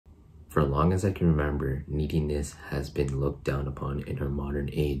For as long as I can remember, neediness has been looked down upon in our modern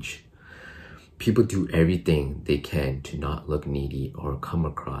age. People do everything they can to not look needy or come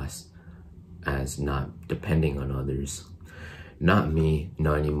across as not depending on others. Not me,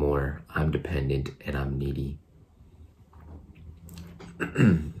 not anymore. I'm dependent and I'm needy.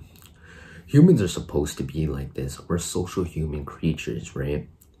 Humans are supposed to be like this. We're social human creatures, right?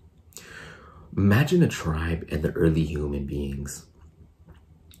 Imagine a tribe and the early human beings.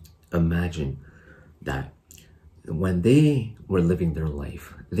 Imagine that when they were living their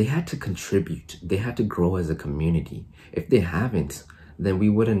life, they had to contribute. They had to grow as a community. If they haven't, then we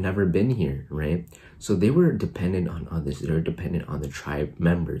would have never been here, right? So they were dependent on others. They were dependent on the tribe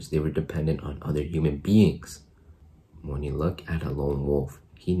members. They were dependent on other human beings. When you look at a lone wolf,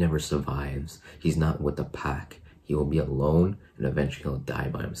 he never survives. He's not with the pack. He will be alone and eventually he'll die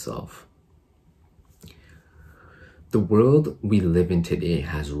by himself. The world we live in today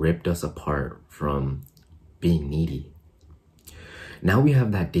has ripped us apart from being needy. Now we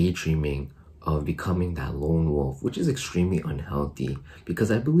have that daydreaming of becoming that lone wolf, which is extremely unhealthy,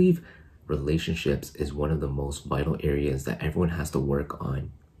 because I believe relationships is one of the most vital areas that everyone has to work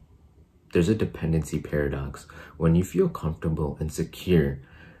on. There's a dependency paradox. When you feel comfortable and secure,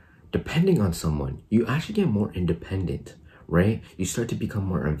 depending on someone, you actually get more independent, right? You start to become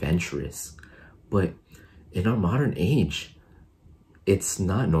more adventurous. But in our modern age, it's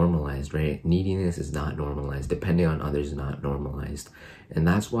not normalized, right? Neediness is not normalized. Depending on others is not normalized. And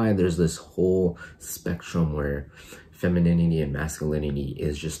that's why there's this whole spectrum where femininity and masculinity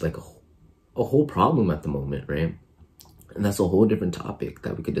is just like a whole problem at the moment, right? And that's a whole different topic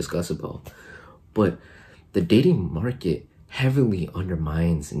that we could discuss about. But the dating market heavily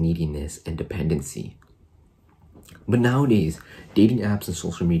undermines neediness and dependency. But nowadays, dating apps and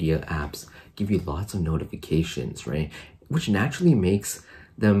social media apps give you lots of notifications, right? Which naturally makes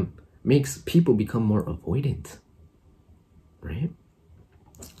people become more avoidant, right?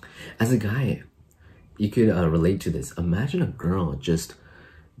 As a guy, you could relate to this. Imagine a girl just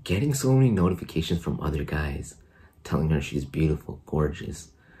getting so many notifications from other guys telling her she's beautiful, gorgeous.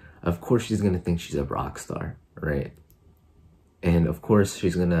 Of course, she's gonna think she's a rock star, right? And of course,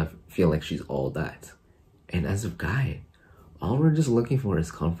 she's gonna feel like she's all that. And as a guy, all we're just looking for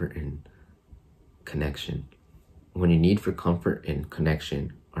is comfort and connection. When your need for comfort and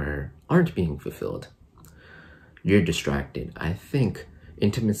connection aren't being fulfilled, you're distracted. I think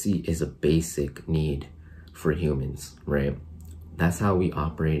intimacy is a basic need for humans, right? That's how we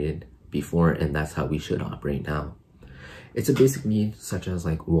operated before, and that's how we should operate now. It's a basic need such as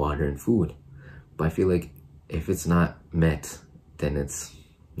like water and food. But I feel like if it's not met, then it's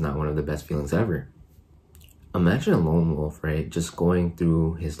not one of the best feelings ever. Imagine a lone wolf, right? Just going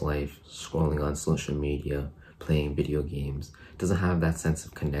through his life, scrolling on social media, playing video games, doesn't have that sense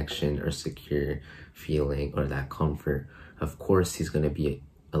of connection or secure feeling or that comfort. Of course, he's going to be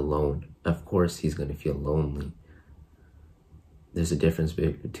alone. Of course, he's going to feel lonely. There's a difference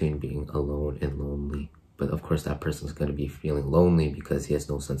between being alone and lonely. But of course, that person's going to be feeling lonely because he has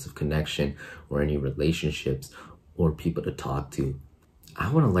no sense of connection or any relationships or people to talk to. I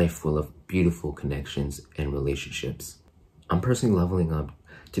want a life full of beautiful connections and relationships. I'm personally leveling up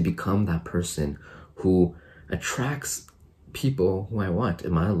to become that person who attracts people who I want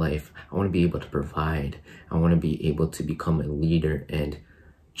in my life. I want to be able to provide. I want to be able to become a leader and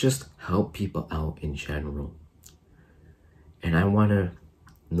just help people out in general. And I want to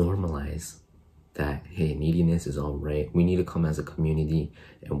normalize that, hey, neediness is all right. We need to come as a community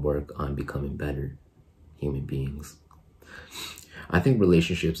and work on becoming better human beings. I think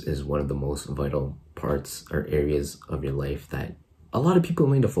relationships is one of the most vital parts or areas of your life that a lot of people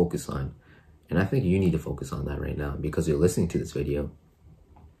need to focus on. And I think you need to focus on that right now because you're listening to this video.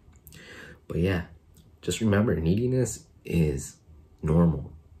 But yeah, just remember, neediness is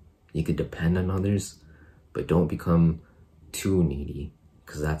normal. You could depend on others, but don't become too needy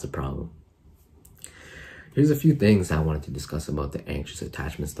because that's a problem. Here's a few things I wanted to discuss about the anxious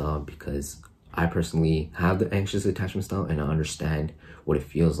attachment style because I personally have the anxious attachment style and I understand what it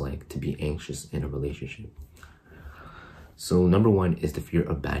feels like to be anxious in a relationship. So number one is the fear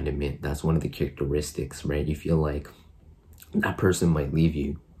of abandonment. That's one of the characteristics, right? You feel like that person might leave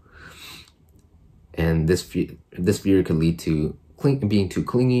you. And this fear could lead to being too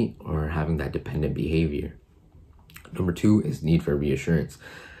clingy or having that dependent behavior. Number two is need for reassurance.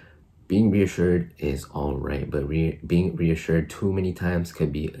 Being reassured is all right, but being reassured too many times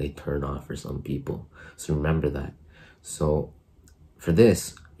could be a turn off for some people. So remember that. So for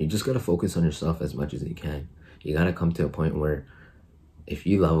this, you just got to focus on yourself as much as you can. You got to come to a point where if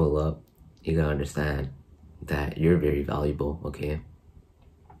you level up, you got to understand that you're very valuable, okay?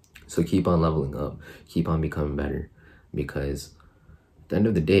 So keep on leveling up, keep on becoming better, because at the end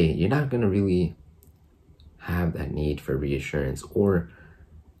of the day, you're not going to really have that need for reassurance, or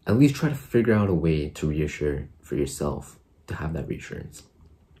at least try to figure out a way to reassure for yourself to have that reassurance.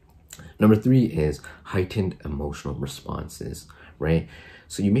 Number 3 is heightened emotional responses, right?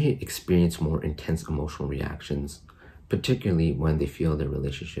 So you may experience more intense emotional reactions, particularly when they feel their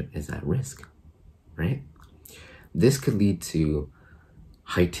relationship is at risk, right? This could lead to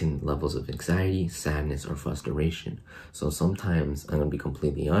heightened levels of anxiety, sadness, or frustration. So sometimes, I'm gonna be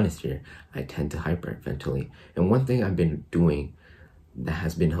completely honest here, I tend to hyperventilate. And one thing I've been doing that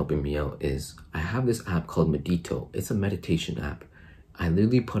has been helping me out is I have this app called Medito. It's a meditation app. I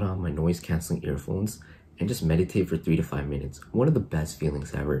literally put on my noise canceling earphones and just meditate for 3 to 5 minutes. One of the best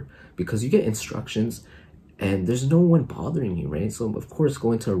feelings ever, because you get instructions and there's no one bothering you, right? So of course,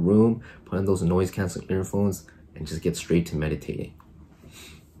 go into a room, put on those noise canceling earphones, and just get straight to meditating.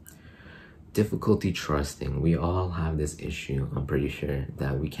 Difficulty trusting. We all have this issue, I'm pretty sure,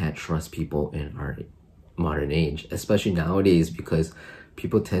 that we can't trust people in our modern age, especially nowadays, because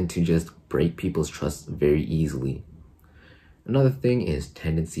people tend to just break people's trust very easily. Another thing is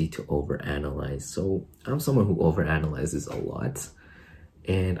tendency to overanalyze. So I'm someone who overanalyzes a lot,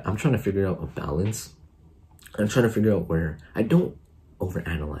 and I'm trying to figure out a balance. I'm trying to figure out where I don't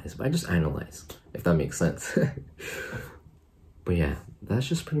overanalyze, but I just analyze, if that makes sense. But yeah, that's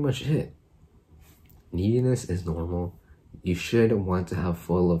just pretty much it. Neediness is normal. You should want to have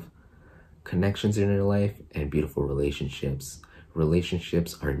full of connections in your life and beautiful relationships.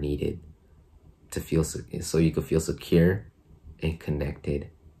 Relationships are needed to feel so you can feel secure and connected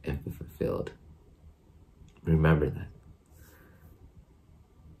and fulfilled. Remember that.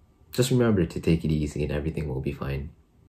 Just remember to take it easy and everything will be fine.